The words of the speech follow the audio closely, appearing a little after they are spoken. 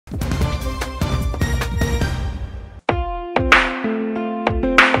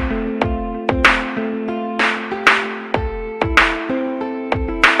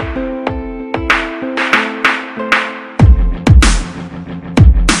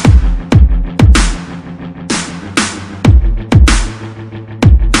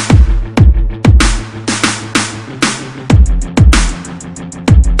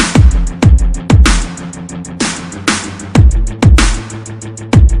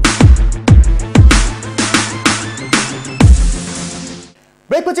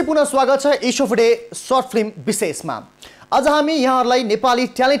ब्रेकपछि पुनः स्वागत छ इश अफ डे सर्ट फिल्म विशेषमा। आज हामी यहाँहरूलाई Nepali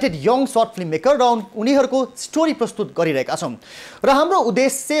talented young short film maker र उनीहरूको स्टोरी प्रस्तुत गरिरहेका छौँ र हाम्रो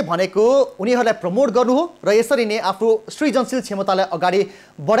उद्देश्य भनेको उनीहरूलाई प्रमोट गर्नु हो र यसरी नै आफ्नो सृजनशील क्षमतालाई अगाडि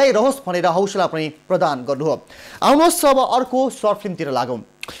बढाइरहोस् भनेर हौसला पनि प्रदान गर्नु हो। आउनुहोस् अब अर्को सर्ट फिल्मतिर लागौँ।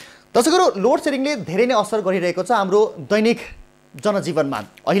 दर्शकहरू, लोड सेडिङले धेरै नै असर गरिरहेको छ हाम्रो दैनिक जनजीवनमा।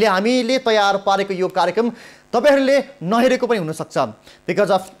 अहिले हामीले तयार पारेको यो कार्यक्रम तपाईहरूले नहेरेको पनि हुनसक्छ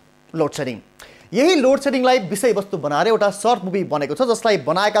बिकज अफ लोड सेडिङ। यही लोड सेडिङलाई विषयवस्तु बनाएर एउटा सर्ट मुभी बनेको छ जसलाई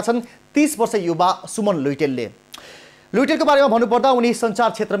बनाएका छन् 30 वर्ष युवा सुमन लुइटेलले। लुइटेलको बारेमा भन्नुपर्दा उनी सञ्चार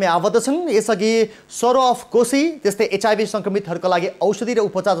क्षेत्रमै आबद्ध छन्। यसअघि सरो अफ कोसी त्यस्तै HIV सङ्क्रमितहरूका लागि औषधि र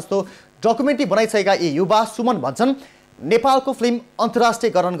उपचार जस्तो डकुमेन्ट्री बनाइसकेका यी युवा सुमन भन्छन् नेपालको फिल्म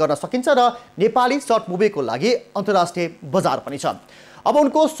अन्तर्राष्ट्रियकरण गर्न सकिन्छ र नेपाली सर्ट मुभीको लागि अन्तर्राष्ट्रिय बजार पनि छ। अब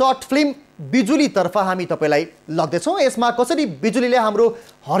उनको सर्ट फिल्म बिजुलीतर्फ हामी तपाईँलाई लग्दैछौँ। यसमा कसरी बिजुलीले हाम्रो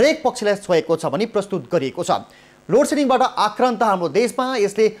हरेक पक्षलाई छोएको छ भनी प्रस्तुत गरिएको छ। लोड सेडिङबाट आक्रान्त हाम्रो देशमा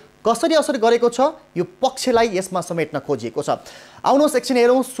यसले कसरी असर गरेको छ यो पक्षलाई यसमा समेट्न खोजिएको छ। आउनुहोस् एकछिन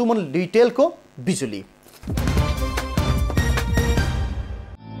हेरौँ सुमन लुइटेलको बिजुली।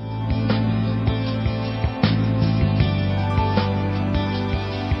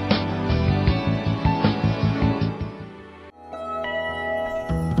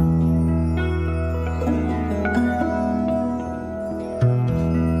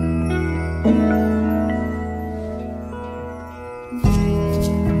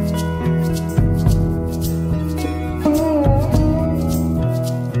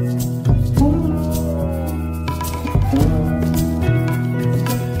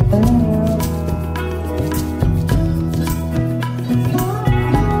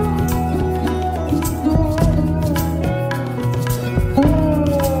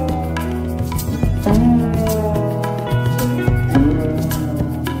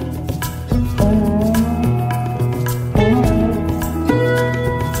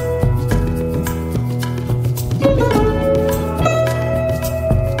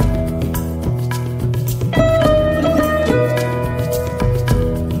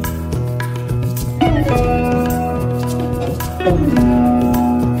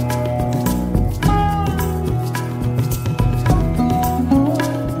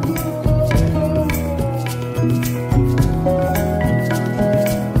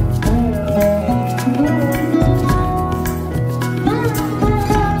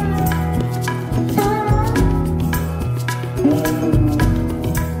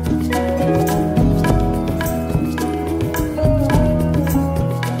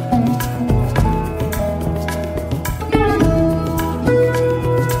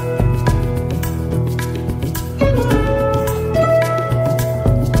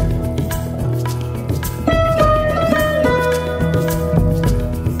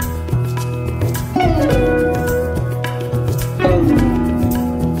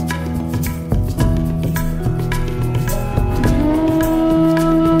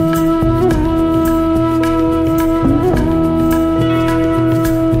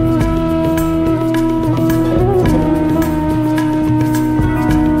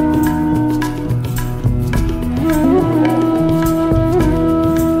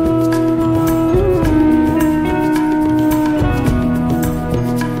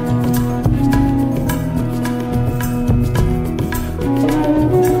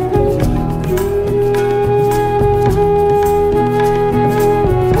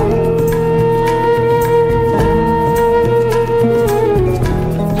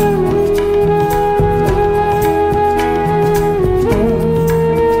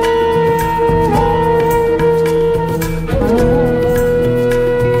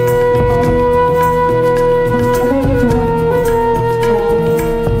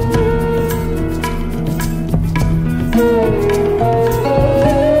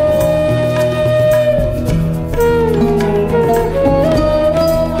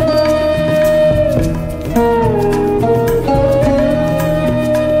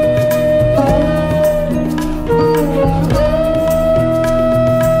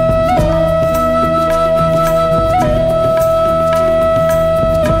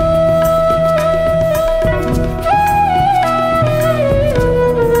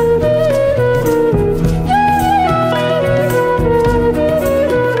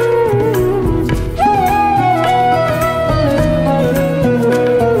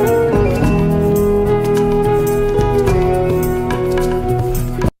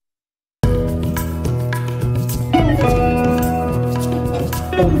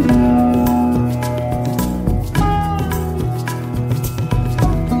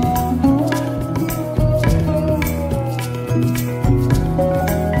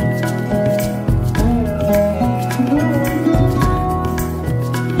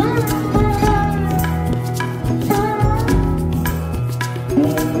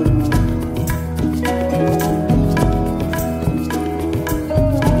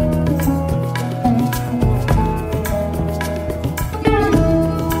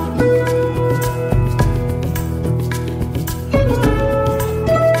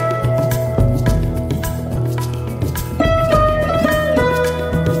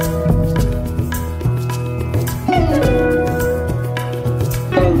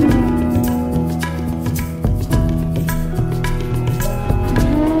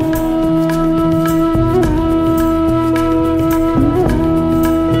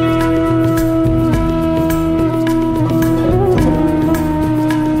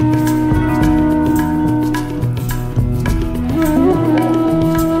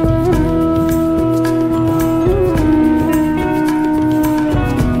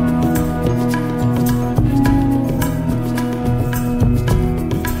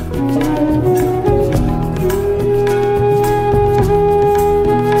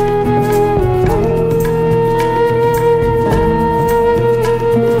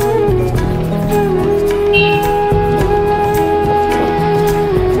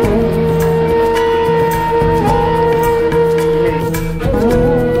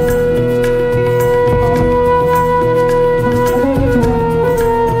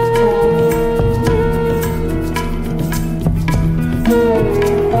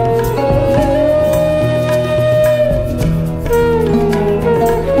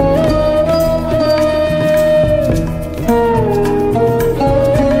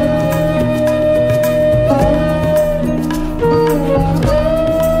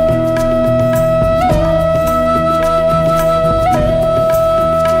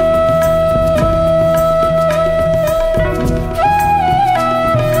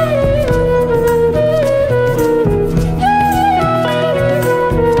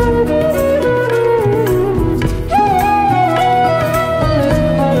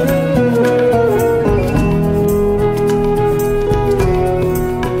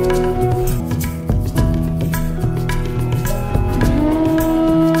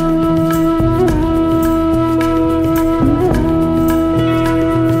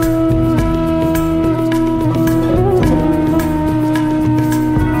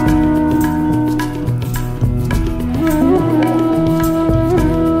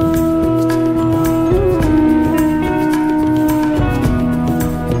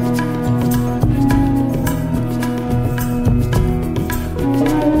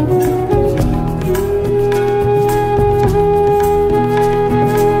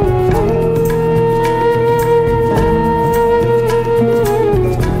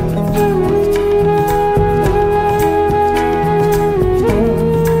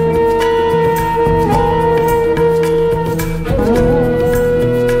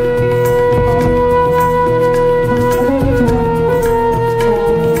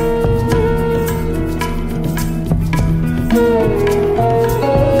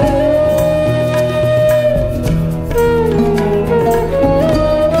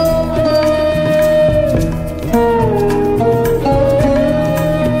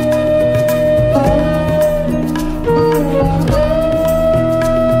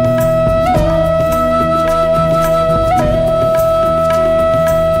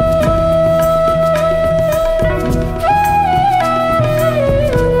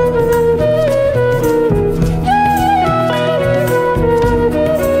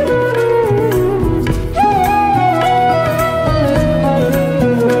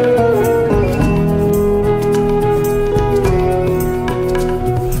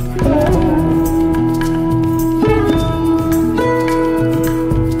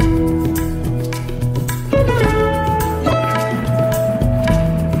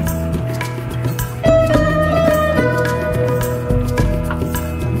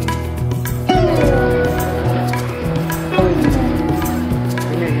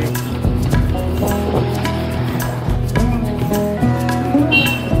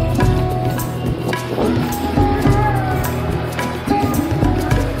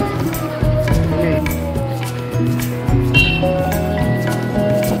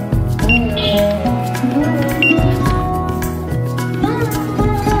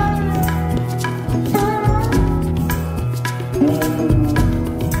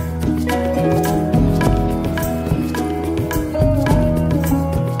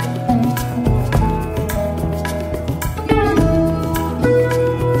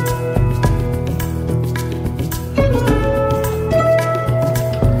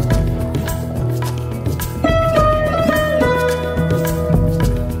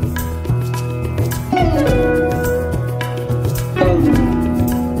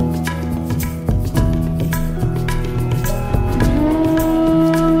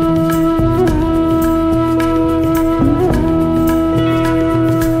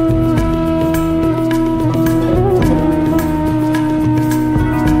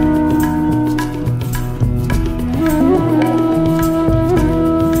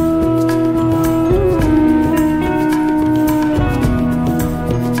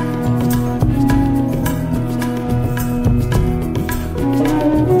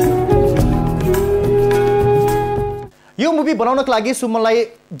 बनाउनको लागि सुमनलाई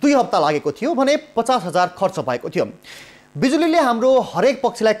 2 हप्ता लागेको थियो भने 50,000 खर्च भएको थियो। बिजुलीले हाम्रो हरेक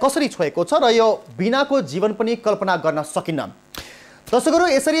पक्षलाई कसरी छोएको छ र यो बिनाको जीवन पनि कल्पना गर्न सकिन्न। दर्शकहरू,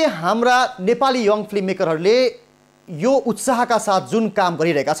 यसरी हाम्रा नेपाली यङ फिल्म मेकरहरूले यो उत्साहका साथ जुन काम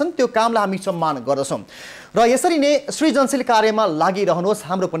गरिरहेका छन् त्यो कामलाई हामी सम्मान गर्दछौँ र यसरी नै सृजनशील कार्यमा लागिरहनुहोस्,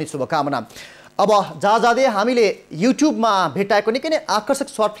 हाम्रो पनि शुभकामना। अब जाँदै हामीले युट्युबमा भेटाएको निकै नै आकर्षक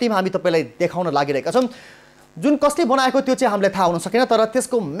सर्ट फिल्म हामी तपाईँलाई देखाउन लागिरहेका छौँ। जुन कसले बनाएको त्यो चाहिँ हामीलाई थाहा हुन सकेन, तर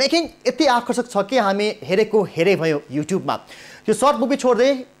त्यसको मेकिङ यति आकर्षक छ कि हामी हेरै भयो युट्युबमा। त्यो सर्ट मुभी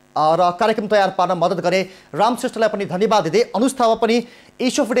छोड्दै र कार्यक्रम तयार पार्न मद्दत गरे राम श्रेष्ठलाई पनि धन्यवाद दिँदै अनुष्ठावा पनि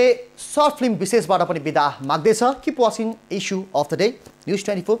issue of day short film विशेषबाट पनि बिदा माग्दैछ। Keep watching issue of the day news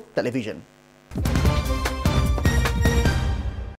 24 television.